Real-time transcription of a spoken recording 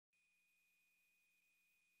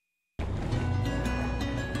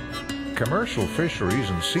Commercial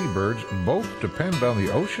fisheries and seabirds both depend on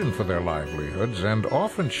the ocean for their livelihoods and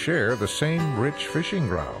often share the same rich fishing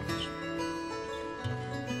grounds.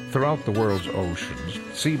 Throughout the world's oceans,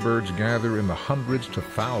 seabirds gather in the hundreds to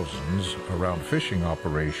thousands around fishing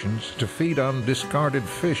operations to feed on discarded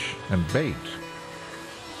fish and bait.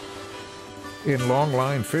 In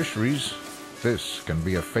longline fisheries, this can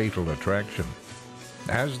be a fatal attraction.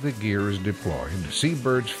 As the gear is deployed,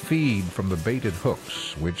 seabirds feed from the baited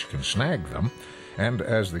hooks, which can snag them, and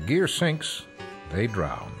as the gear sinks, they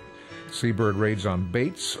drown. Seabird raids on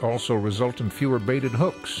baits also result in fewer baited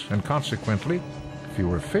hooks, and consequently,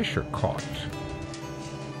 fewer fish are caught.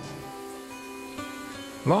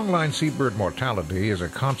 Longline seabird mortality is a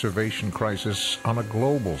conservation crisis on a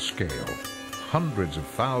global scale. Hundreds of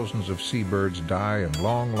thousands of seabirds die in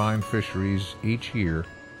longline fisheries each year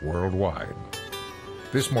worldwide.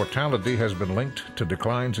 This mortality has been linked to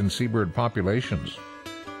declines in seabird populations.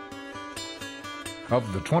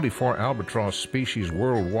 Of the 24 albatross species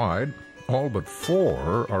worldwide, all but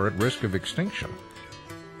 4 are at risk of extinction.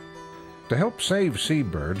 To help save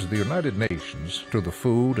seabirds, the United Nations, through the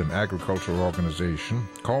Food and Agriculture Organization,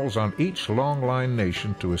 calls on each longline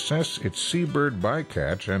nation to assess its seabird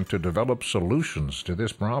bycatch and to develop solutions to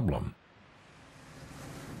this problem.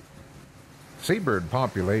 Seabird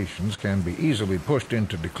populations can be easily pushed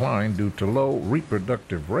into decline due to low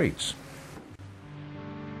reproductive rates.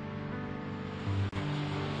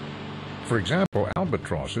 For example,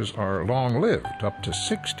 albatrosses are long-lived, up to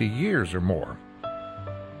 60 years or more.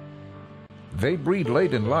 They breed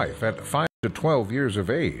late in life at 5 to 12 years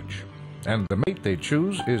of age, and the mate they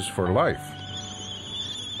choose is for life.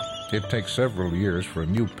 It takes several years for a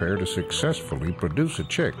new pair to successfully produce a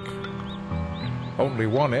chick. Only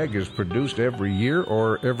 1 egg is produced every year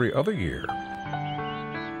or every other year.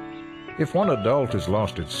 If one adult is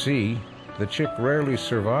lost at sea, the chick rarely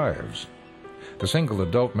survives. The single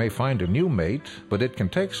adult may find a new mate, but it can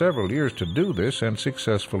take several years to do this and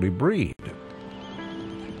successfully breed.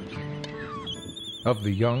 Of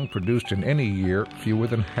the young produced in any year, fewer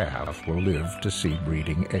than half will live to see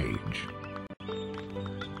breeding age.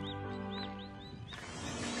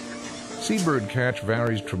 Seabird catch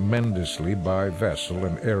varies tremendously by vessel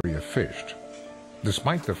and area fished.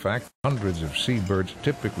 Despite the fact hundreds of seabirds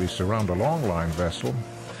typically surround a longline vessel,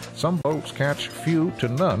 some boats catch few to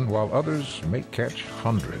none, while others may catch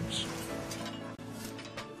hundreds.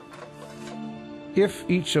 If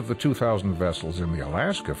each of the 2,000 vessels in the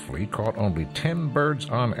Alaska fleet caught only 10 birds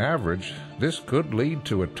on average, this could lead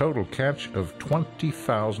to a total catch of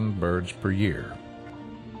 20,000 birds per year.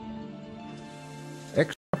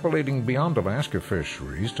 Extrapolating beyond Alaska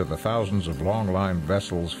fisheries to the thousands of longline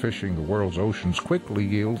vessels fishing the world's oceans quickly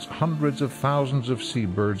yields hundreds of thousands of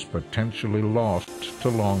seabirds potentially lost to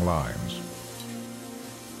long lines.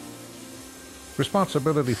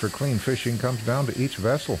 Responsibility for clean fishing comes down to each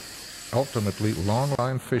vessel. Ultimately,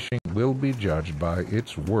 longline fishing will be judged by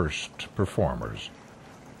its worst performers.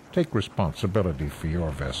 Take responsibility for your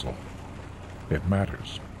vessel. It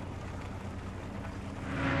matters.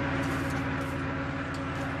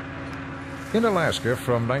 In Alaska,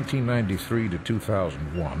 from 1993 to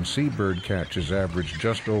 2001, seabird catches averaged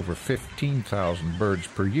just over 15,000 birds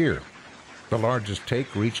per year. The largest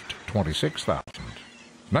take reached 26,000.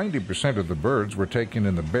 90% of the birds were taken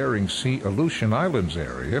in the Bering Sea Aleutian Islands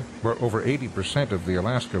area, where over 80% of the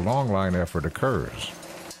Alaska longline effort occurs.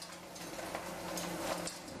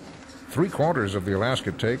 3/4 of the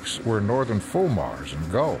Alaska takes were northern fulmars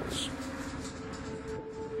and gulls.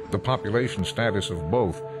 The population status of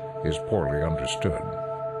both is poorly understood.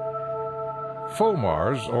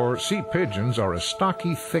 Fulmars, or sea pigeons, are a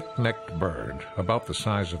stocky, thick-necked bird, about the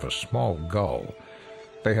size of a small gull.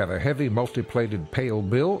 They have a heavy, multiplated pale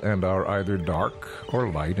bill and are either dark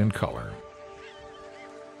or light in color.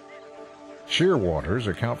 Shearwaters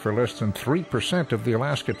account for less than 3% of the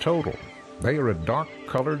Alaska total. They are a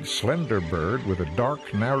dark-colored, slender bird with a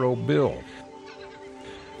dark, narrow bill.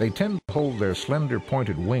 They tend to hold their slender,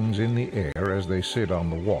 pointed wings in the air as they sit on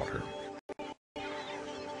the water.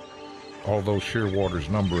 Although shearwaters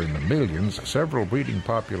number in the millions, several breeding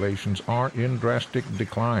populations are in drastic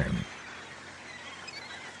decline.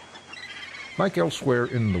 Like elsewhere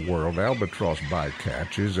in the world, albatross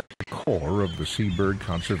bycatch is at the core of the seabird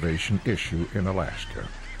conservation issue in Alaska.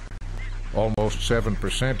 Almost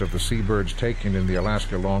 7% of the seabirds taken in the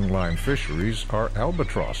Alaska longline fisheries are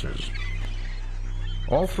albatrosses.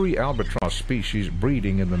 All 3 albatross species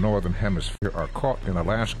breeding in the northern hemisphere are caught in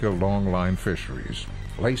Alaska longline fisheries: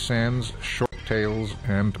 laysands, shorttails,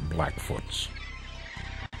 and blackfoots.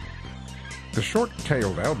 The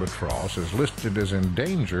short-tailed albatross is listed as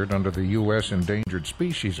endangered under the U.S. Endangered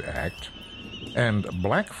Species Act, and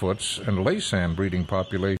Blackfoot's and Laysan breeding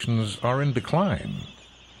populations are in decline.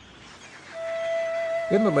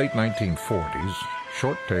 In the late 1940s,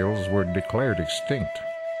 short-tails were declared extinct.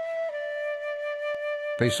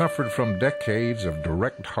 They suffered from decades of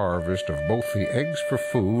direct harvest of both the eggs for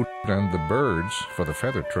food and the birds for the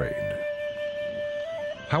feather trade.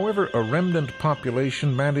 However, a remnant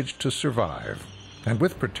population managed to survive, and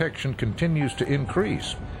with protection continues to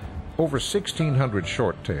increase. Over 1,600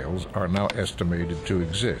 short-tails are now estimated to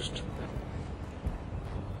exist.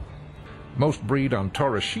 Most breed on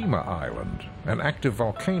Torishima Island, an active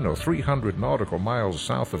volcano 300 nautical miles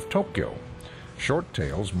south of Tokyo.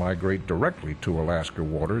 Short-tails migrate directly to Alaska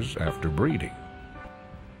waters after breeding.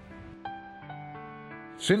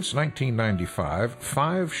 Since 1995,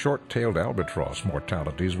 5 short-tailed albatross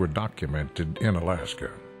mortalities were documented in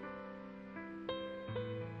Alaska.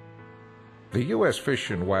 The U.S.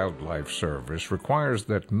 Fish and Wildlife Service requires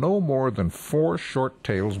that no more than 4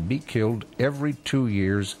 short-tails be killed every 2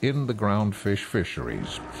 years in the groundfish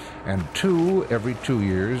fisheries, and 2 every 2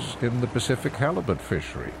 years in the Pacific halibut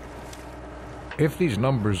fishery. If these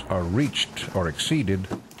numbers are reached or exceeded,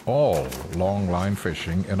 all longline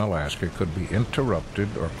fishing in Alaska could be interrupted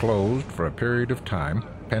or closed for a period of time,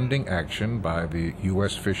 pending action by the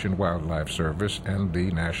U.S. Fish and Wildlife Service and the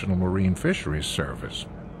National Marine Fisheries Service.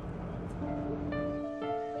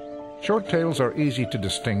 Short-tails are easy to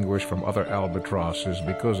distinguish from other albatrosses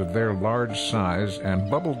because of their large size and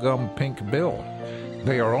bubblegum pink bill.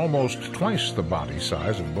 They are almost twice the body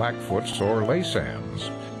size of Blackfoot's or Laysans.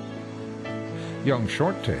 Young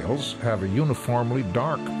short-tails have a uniformly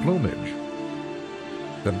dark plumage.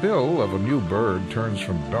 The bill of a new bird turns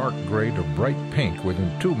from dark gray to bright pink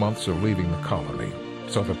within 2 months of leaving the colony,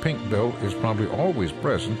 so the pink bill is probably always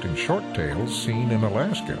present in short-tails seen in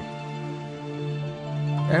Alaska.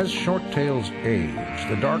 As short-tails age,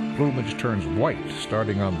 the dark plumage turns white,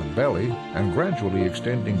 starting on the belly and gradually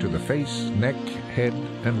extending to the face, neck, head,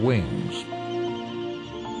 and wings.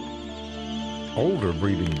 Older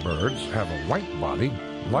breeding birds have a white body,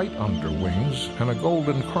 light underwings, and a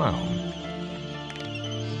golden crown.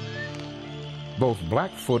 Both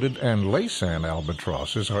black-footed and Laysan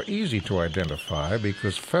albatrosses are easy to identify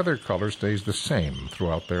because feather color stays the same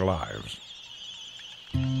throughout their lives.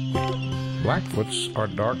 Blackfoots are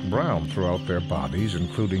dark brown throughout their bodies,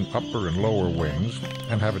 including upper and lower wings,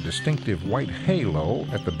 and have a distinctive white halo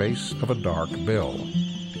at the base of a dark bill.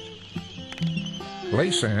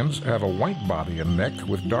 Laysans have a white body and neck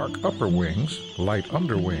with dark upper wings, light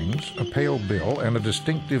underwings, a pale bill, and a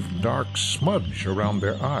distinctive dark smudge around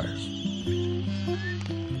their eyes.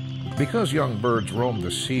 Because young birds roam the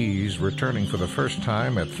seas, returning for the first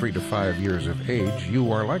time at 3 to 5 years of age, you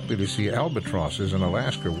are likely to see albatrosses in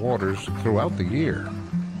Alaska waters throughout the year.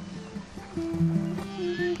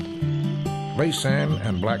 Laysan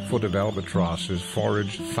and black-footed albatrosses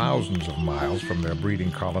forage thousands of miles from their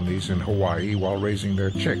breeding colonies in Hawaii while raising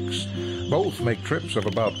their chicks. Both make trips of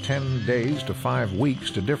about 10 days to 5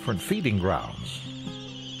 weeks to different feeding grounds.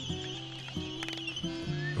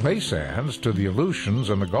 Laysans to the Aleutians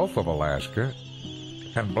and the Gulf of Alaska,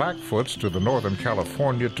 and Blackfoots to the Northern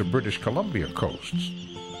California to British Columbia coasts.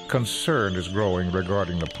 Concern is growing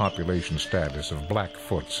regarding the population status of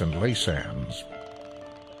Blackfoots and Laysans.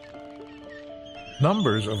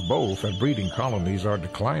 Numbers of both at breeding colonies are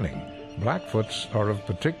declining. Blackfoots are of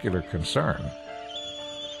particular concern.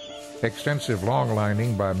 Extensive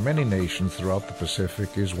longlining by many nations throughout the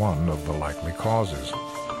Pacific is one of the likely causes.